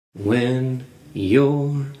When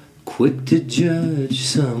you're quick to judge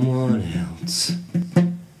someone else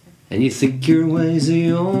and you think your way's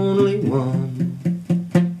the only one,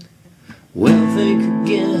 well, think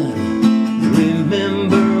again.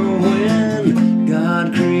 Remember when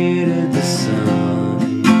God created the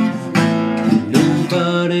sun.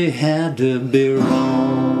 Nobody had to be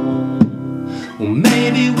wrong. Well,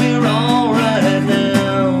 maybe we're all right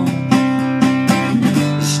now.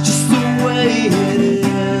 It's just the way it is.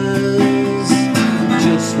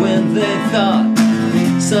 Just when they thought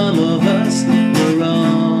some of us were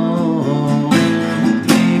wrong,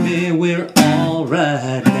 maybe we're all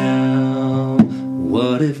right now.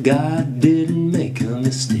 What if God didn't make a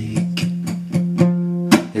mistake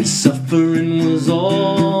and suffering was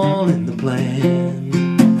all in the plan?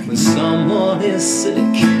 When someone is sick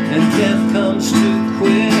and death comes too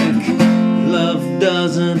quick, love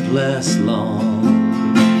doesn't last long.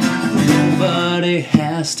 Nobody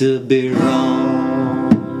has to be wrong.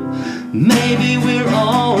 Maybe we're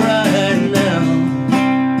all right now.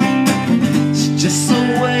 It's just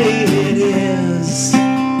the way it is.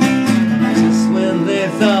 Just when they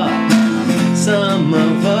thought some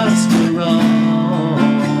of us were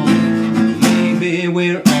wrong, maybe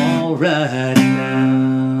we're all right now.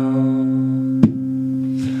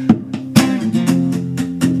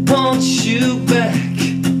 Want you back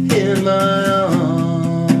in my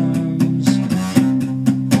arms,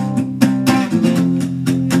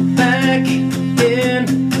 back in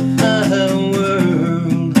my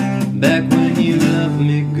world, back when you loved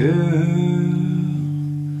me, girl.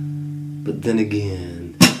 But then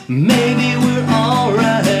again, maybe we're all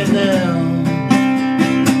right now.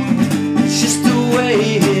 It's just the way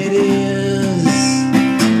it is.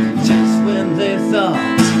 Just when they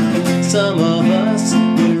thought some of us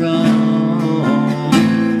were wrong,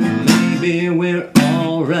 maybe we're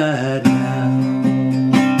all right now.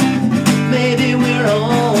 Maybe we're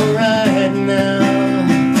all right now.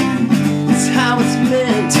 It's how it's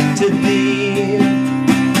meant to be.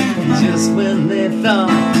 Just when they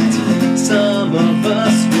thought some of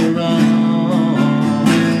us were wrong,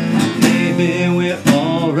 maybe we're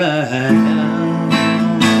all right now.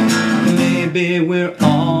 Maybe we're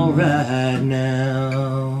all right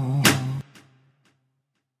now.